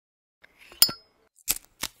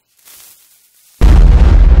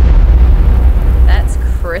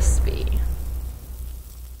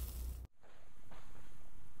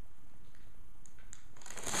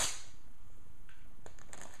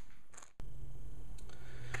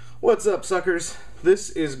What's up, suckers?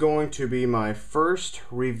 This is going to be my first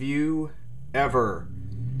review ever.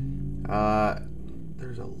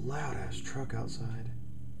 There's a loud ass truck outside.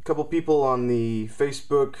 A couple people on the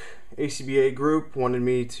Facebook ACBA group wanted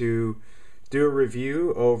me to do a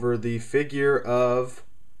review over the figure of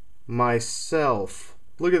myself.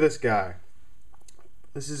 Look at this guy.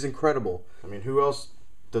 This is incredible. I mean, who else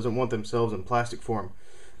doesn't want themselves in plastic form?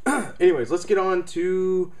 Anyways, let's get on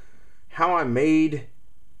to how I made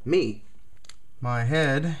me. My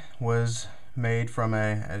head was made from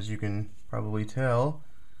as you can probably tell.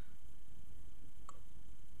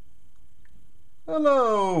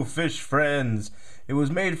 Hello, fish friends. It was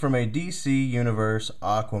made from a DC Universe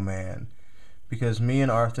Aquaman because me and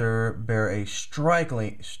Arthur bear a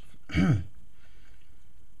striking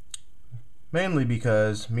mainly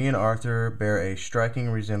because me and Arthur bear a striking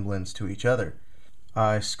resemblance to each other.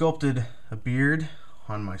 I sculpted a beard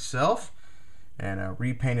on myself and I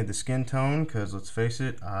repainted the skin tone because, let's face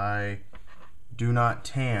it, I do not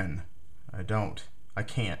tan. I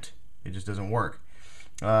can't. It just doesn't work.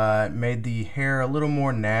 Made the hair a little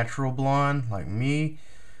more natural blonde, like me,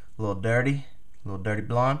 a little dirty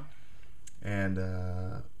blonde, and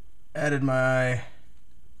added my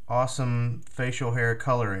awesome facial hair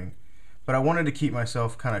coloring. But I wanted to keep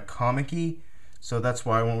myself kind of comic-y, so that's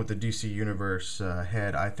why I went with the DC Universe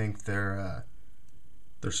head. I think their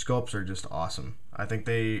sculpts are just awesome. I think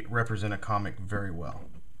they represent a comic very well.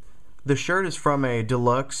 The shirt is from a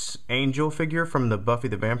deluxe angel figure from the Buffy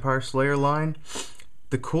the Vampire Slayer line.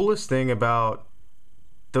 The coolest thing about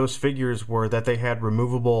those figures were that they had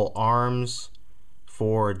removable arms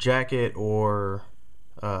for a jacket or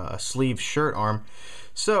a sleeve shirt arm.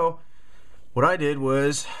 So what I did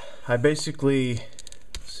was I basically,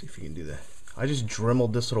 let's see if you can do that. I just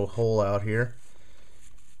dremeled this little hole out here.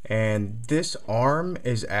 And this arm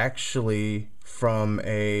is actually from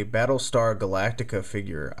a Battlestar Galactica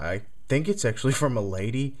figure. I think it's actually from a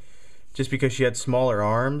lady, just because she had smaller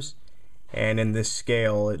arms, and in this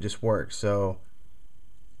scale it just works. So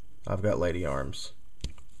I've got lady arms.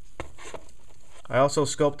 I also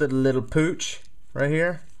sculpted a little pooch right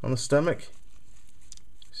here on the stomach.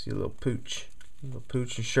 See a little pooch.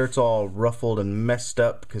 The shirt's all ruffled and messed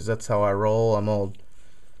up because that's how I roll. I'm all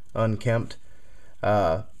unkempt.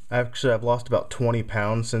 Actually, I've lost about 20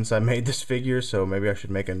 pounds since I made this figure, so maybe I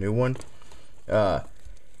should make a new one.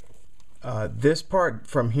 This part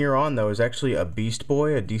from here on, though, is actually a Beast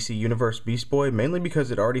Boy, a DC Universe Beast Boy, mainly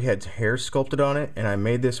because it already had hair sculpted on it, and I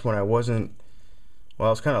made this when I wasn't, well, I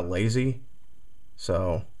was kind of lazy,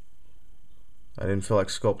 so I didn't feel like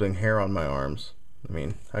sculpting hair on my arms. I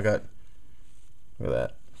mean, look at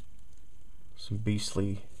that, some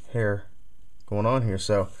beastly hair going on here,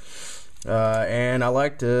 so... and I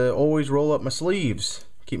like to always roll up my sleeves,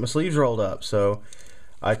 keep my sleeves rolled up. So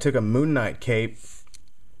I took a Moon Knight cape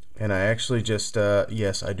and I actually just,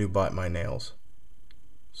 yes, I do bite my nails.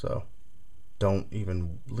 So don't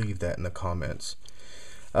even leave that in the comments.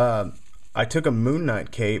 I took a Moon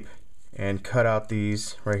Knight cape and cut out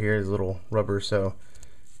these right here, these little rubber. So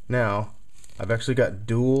now I've actually got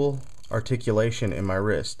dual articulation in my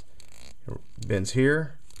wrist. It bends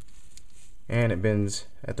here and it bends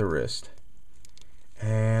at the wrist.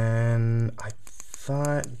 And I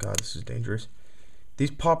thought, God, this is dangerous.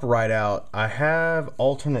 These pop right out. I have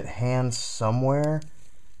alternate hands somewhere,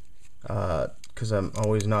 because I'm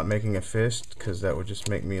always not making a fist, because that would just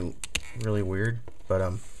make me really weird. But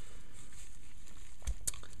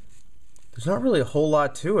there's not really a whole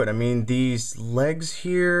lot to it. I mean, these legs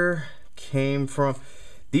here came from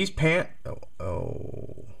these pants.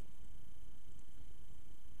 Oh.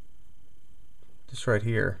 This right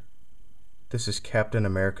here, this is Captain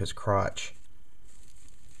America's crotch.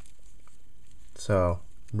 So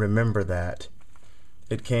remember that.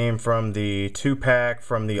 It came from the 2-pack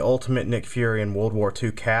from the Ultimate Nick Fury in World War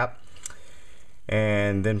II cap.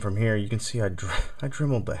 And then from here you can see I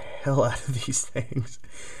dremeled the hell out of these things.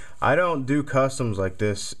 I don't do customs like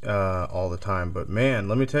this all the time, but man,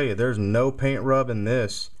 let me tell you, there's no paint rub in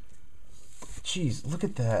this. Jeez, look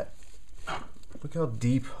at that. Look how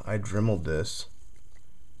deep I dremeled this.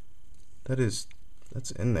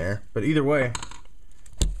 That's in there. But either way,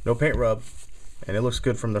 no paint rub, and it looks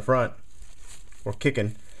good from the front. Or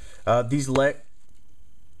kicking. These legs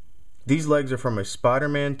are from a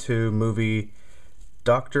Spider-Man 2 movie,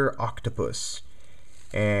 Dr. Octopus,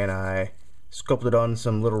 and I sculpted on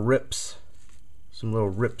some little rips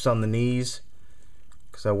on the knees,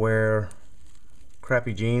 because I wear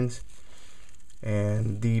crappy jeans,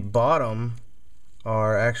 and the bottom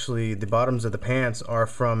are actually, the bottoms of the pants are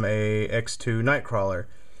from a X2 Nightcrawler.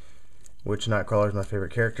 which Nightcrawler is my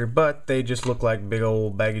favorite character, but they just look like big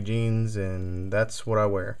old baggy jeans, and that's what I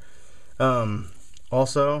wear.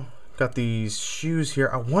 Also, got these shoes here.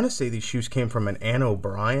 I want to say these shoes came from an Anne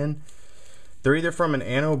O'Brien. They're either from an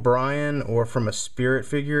Anne O'Brien or from a Spirit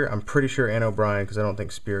figure. I'm pretty sure Anne O'Brien, because I don't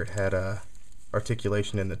think Spirit had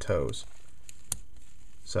articulation in the toes.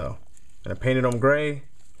 So, and I painted them gray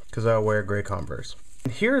because I wear gray Converse.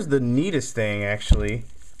 And here's the neatest thing, actually.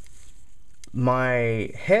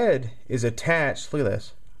 My head is attached. Look at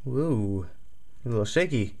this. Woo, a little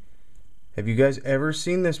shaky. Have you guys ever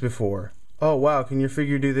seen this before? Oh wow, can your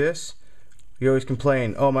figure do this? You always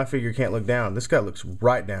complain, oh my figure can't look down. This guy looks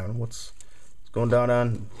right down. What's going down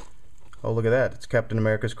on? Oh look at that, it's Captain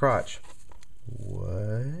America's crotch.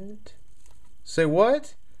 What? Say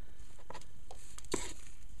what?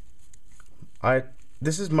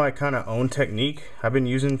 This is my kind of own technique I've been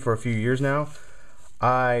using for a few years now.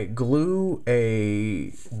 I glue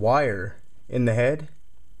a wire in the head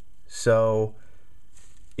so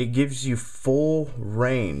it gives you full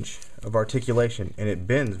range of articulation, and it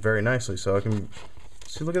bends very nicely. So I can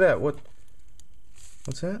see, look at that.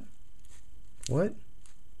 What's that? What?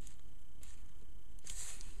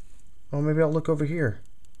 Oh, maybe I'll look over here.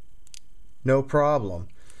 No problem.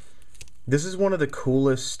 This is one of the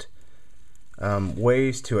coolest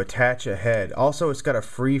ways to attach a head. Also, it's got a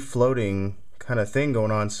free floating kind of thing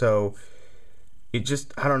going on, so it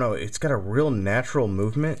just, I don't know, it's got a real natural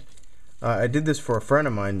movement. I did this for a friend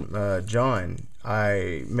of mine, John.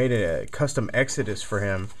 I made a custom Exodus for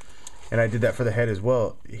him, and I did that for the head as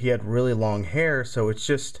well. He had really long hair, so it's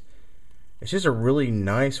just a really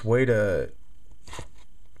nice way to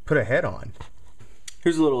put a head on.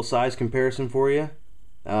 Here's a little size comparison for you.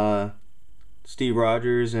 Steve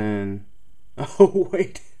Rogers and oh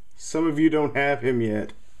wait, some of you don't have him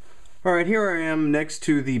yet. Alright, here I am next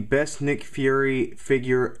to the best Nick Fury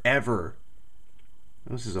figure ever.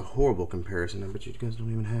 This is a horrible comparison. I bet you guys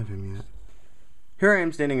don't even have him yet. Here I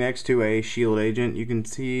am standing next to a S.H.I.E.L.D. agent. You can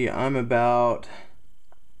see I'm about,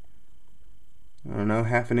 I don't know,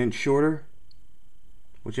 half an inch shorter,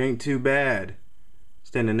 which ain't too bad.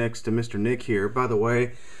 Standing next to Mr. Nick here. By the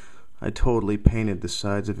way, I totally painted the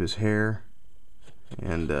sides of his hair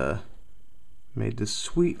and made this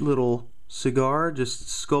sweet little cigar. Just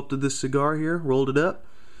sculpted this cigar here, rolled it up,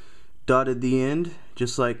 dotted the end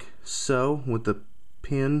just like so with the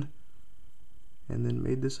pin, and then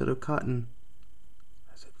made this out of cotton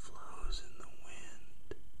as it flows in the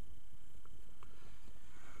wind.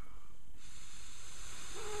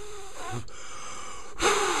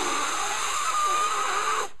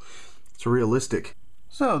 It's realistic.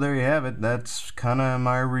 So there you have it. That's kind of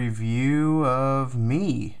my review of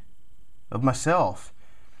me, of myself.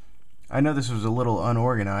 I know this was a little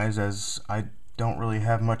unorganized, as I don't really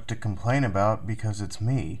have much to complain about because it's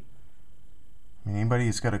me. I mean, anybody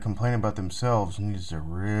that's got to complain about themselves needs to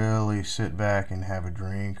really sit back and have a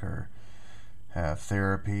drink or have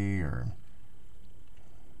therapy, or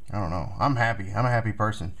I don't know. I'm happy. I'm a happy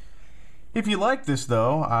person. If you like this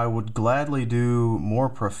though, I would gladly do more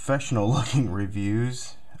professional looking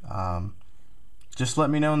reviews. Just let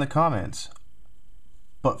me know in the comments.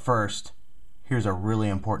 But first, here's a really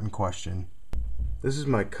important question. This is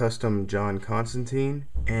my custom John Constantine,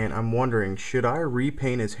 and I'm wondering, should I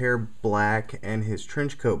repaint his hair black and his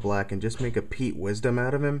trench coat black and just make a Pete Wisdom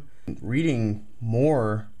out of him? Reading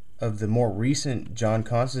more of the more recent John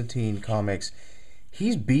Constantine comics,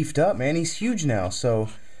 he's beefed up, man. He's huge now. So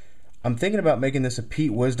I'm thinking about making this a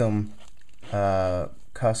Pete Wisdom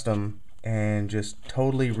custom and just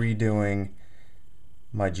totally redoing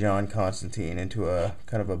my John Constantine into a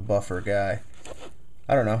kind of a buffer guy.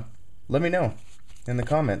 I don't know. Let me know in the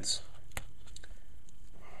comments.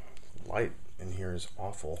 Light in here is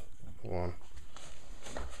awful. Hold on.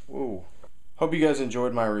 Whoa. Hope you guys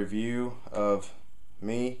enjoyed my review of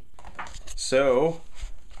me. So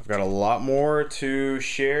I've got a lot more to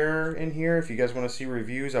share in here. If you guys want to see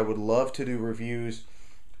reviews, I would love to do reviews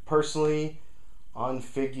personally on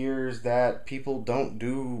figures that people don't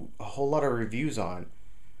do a whole lot of reviews on.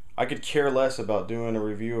 I could care less about doing a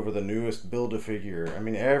review over the newest Build-A-Figure. I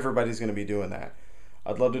mean, everybody's going to be doing that.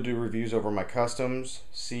 I'd love to do reviews over my customs,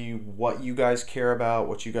 see what you guys care about,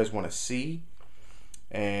 what you guys want to see,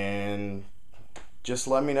 and just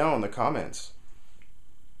let me know in the comments.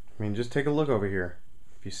 I mean, just take a look over here.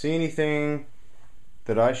 If you see anything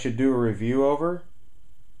that I should do a review over,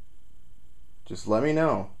 just let me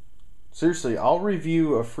know. Seriously, I'll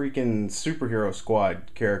review a freaking superhero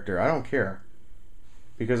squad character. I don't care,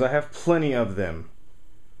 because I have plenty of them.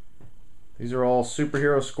 These are all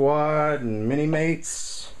superhero squad and mini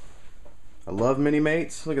mates. I love mini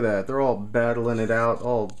mates. Look at that. They're all battling it out,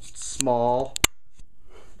 all small.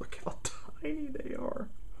 Look how tiny they are.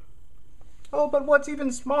 Oh, but what's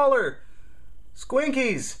even smaller?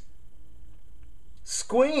 Squinkies.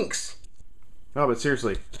 Squinks. No, but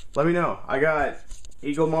seriously, let me know. I got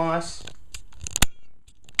Eagle Moss.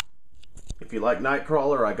 If you like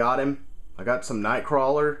Nightcrawler, I got him. I got some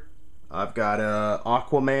Nightcrawler. I've got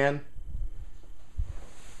Aquaman.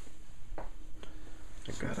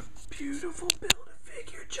 I got a beautiful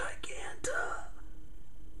Build-A-Figure Giganta.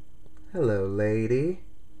 Hello, lady.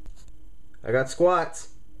 I got Squats.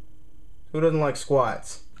 Who doesn't like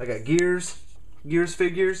Squats? I got Gears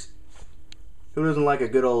figures. Who doesn't like a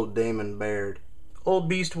good old Damon Baird? Old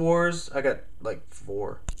Beast Wars, I got like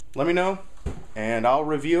 4. Let me know, and I'll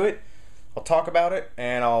review it. I'll talk about it,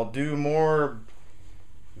 and I'll do more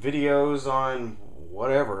videos on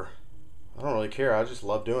whatever. I don't really care. I just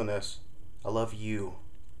love doing this. I love you,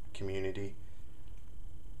 community.